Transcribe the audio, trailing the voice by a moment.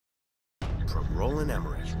From Roland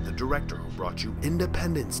Emmerich, the director who brought you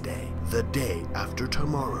Independence Day, The Day After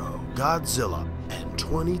Tomorrow, Godzilla, and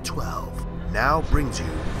 2012, now brings you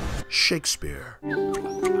Shakespeare.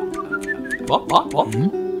 What?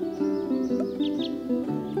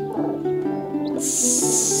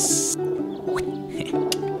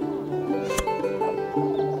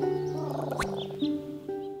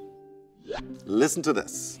 Listen to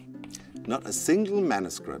this. Not a single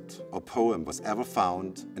manuscript or poem was ever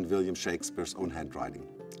found in William Shakespeare's own handwriting,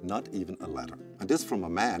 not even a letter. And this from a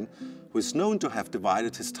man who is known to have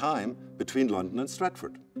divided his time between London and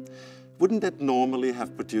Stratford. Wouldn't that normally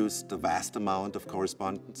have produced a vast amount of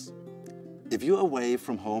correspondence? If you're away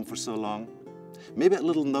from home for so long, maybe a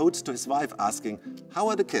little note to his wife asking, "How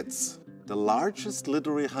are the kids?" The largest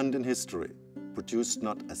literary hunt in history produced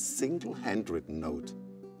not a single handwritten note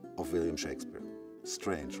of William Shakespeare.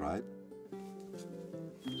 Strange, right?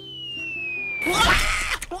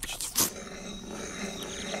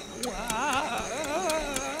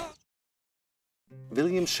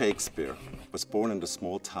 William Shakespeare was born in the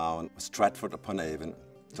small town of Stratford-upon-Avon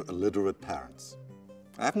to illiterate parents.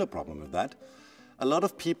 I have no problem with that. A lot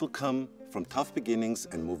of people come from tough beginnings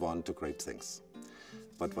and move on to great things.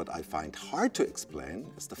 But what I find hard to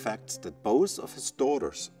explain is the fact that both of his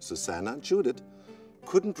daughters, Susanna and Judith,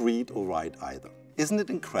 couldn't read or write either. Isn't it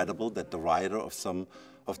incredible that the writer of some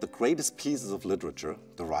of the greatest pieces of literature,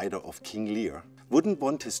 the writer of King Lear, wouldn't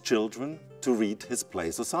want his children to read his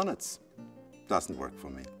plays or sonnets? Doesn't work for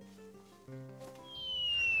me.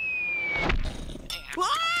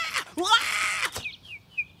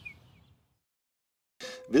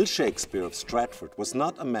 Will Shakespeare of Stratford was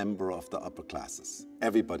not a member of the upper classes.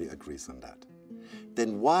 Everybody agrees on that.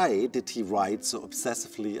 Then why did he write so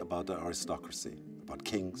obsessively about the aristocracy, about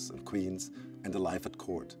kings and queens and the life at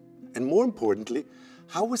court? And more importantly,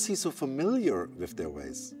 how was he so familiar with their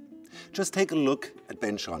ways? Just take a look at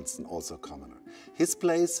Ben Jonson, also a commoner. His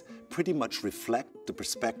plays pretty much reflect the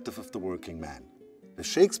perspective of the working man. With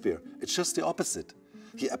Shakespeare, it's just the opposite.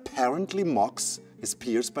 He apparently mocks his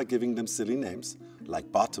peers by giving them silly names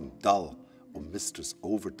like Bottom, Dull, or Mistress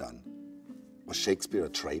Overdone. Was Shakespeare a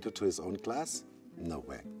traitor to his own class? No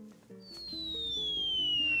way.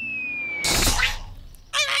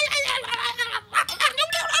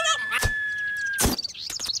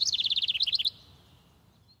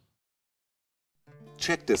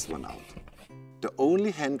 Check this one out. The only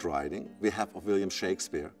handwriting we have of William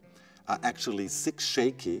Shakespeare are actually 6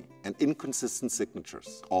 shaky and inconsistent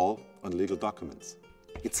signatures, all on legal documents.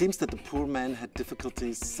 It seems that the poor man had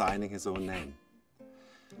difficulties signing his own name.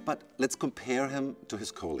 But let's compare him to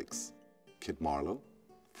his colleagues, Kit Marlowe,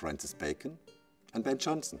 Francis Bacon, and Ben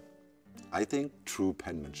Jonson. I think true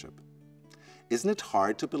penmanship. Isn't it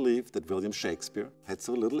hard to believe that William Shakespeare had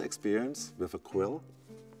so little experience with a quill?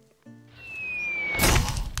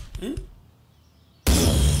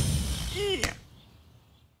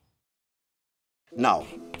 Now,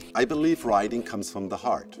 I believe writing comes from the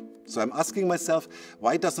heart. So I'm asking myself,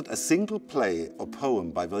 why doesn't a single play or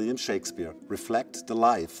poem by William Shakespeare reflect the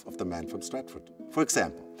life of the man from Stratford? For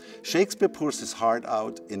example, Shakespeare pours his heart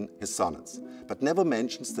out in his sonnets, but never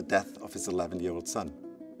mentions the death of his 11-year-old son.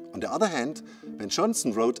 On the other hand, Ben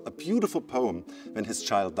Jonson wrote a beautiful poem when his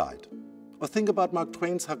child died. Or think about Mark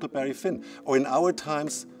Twain's Huckleberry Finn, or in our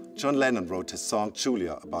times, John Lennon wrote his song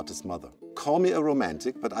Julia about his mother. Call me a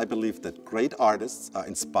romantic, but I believe that great artists are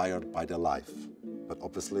inspired by their life. But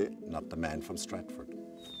obviously not the man from Stratford.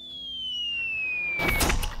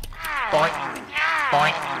 Boing.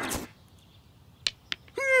 Boing.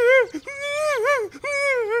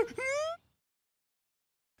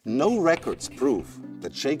 No records prove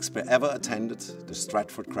that Shakespeare ever attended the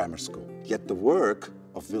Stratford Grammar School. Yet the work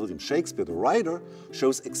of William Shakespeare, the writer,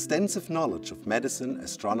 shows extensive knowledge of medicine,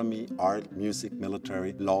 astronomy, art, music,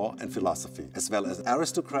 military, law, and philosophy, as well as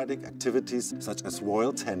aristocratic activities such as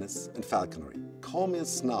royal tennis and falconry. Call me a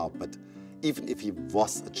snob, but even if he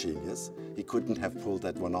was a genius, he couldn't have pulled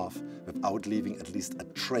that one off without leaving at least a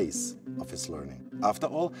trace of his learning. After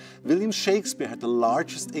all, William Shakespeare had the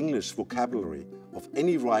largest English vocabulary of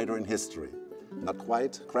any writer in history. Not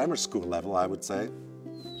quite grammar school level, I would say.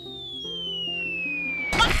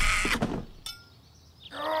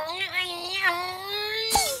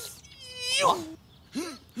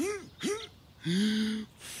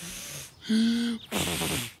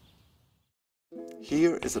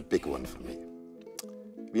 Here is a big one for me.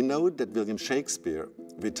 We know that William Shakespeare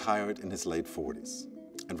retired in his late 40s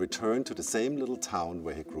and returned to the same little town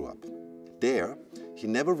where he grew up. There, he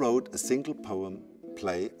never wrote a single poem,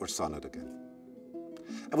 play, or sonnet again.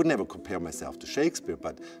 I would never compare myself to Shakespeare,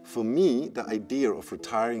 but for me, the idea of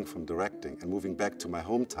retiring from directing and moving back to my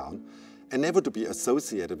hometown and never to be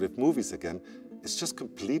associated with movies again is just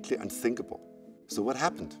completely unthinkable. So what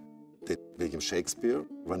happened? Did William Shakespeare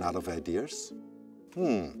run out of ideas?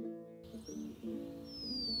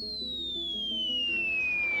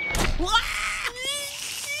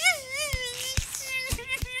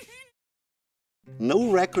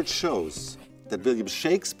 No record shows that William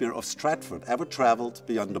Shakespeare of Stratford ever traveled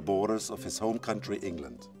beyond the borders of his home country,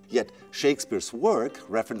 England. Yet Shakespeare's work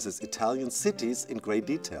references Italian cities in great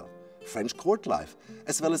detail, French court life,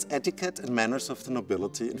 as well as etiquette and manners of the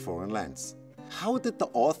nobility in foreign lands. How did the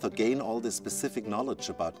author gain all this specific knowledge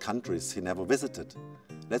about countries he never visited?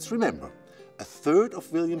 Let's remember, a third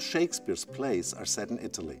of William Shakespeare's plays are set in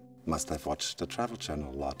Italy. Must have watched the Travel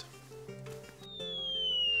Channel a lot.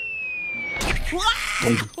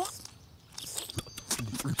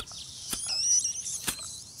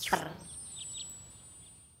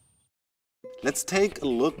 Let's take a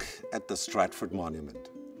look at the Stratford Monument.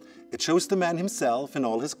 It shows the man himself in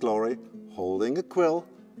all his glory, holding a quill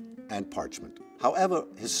and parchment. However,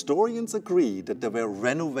 historians agree that there were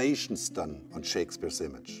renovations done on Shakespeare's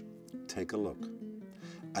image. Take a look.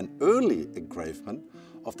 An early engraving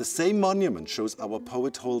of the same monument shows our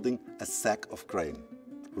poet holding a sack of grain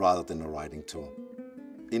rather than a writing tool.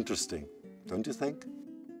 Interesting, don't you think?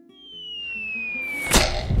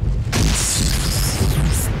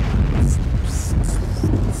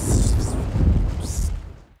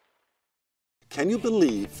 Can you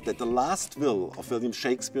believe that the last will of William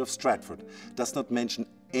Shakespeare of Stratford does not mention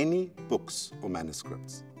any books or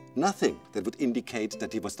manuscripts? Nothing that would indicate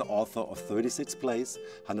that he was the author of 36 plays,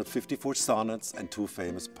 154 sonnets and 2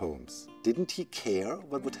 famous poems. Didn't he care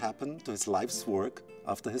what would happen to his life's work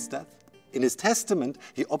after his death? In his testament,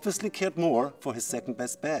 he obviously cared more for his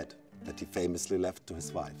second-best bed that he famously left to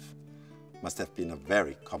his wife. Must have been a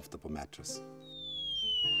very comfortable mattress.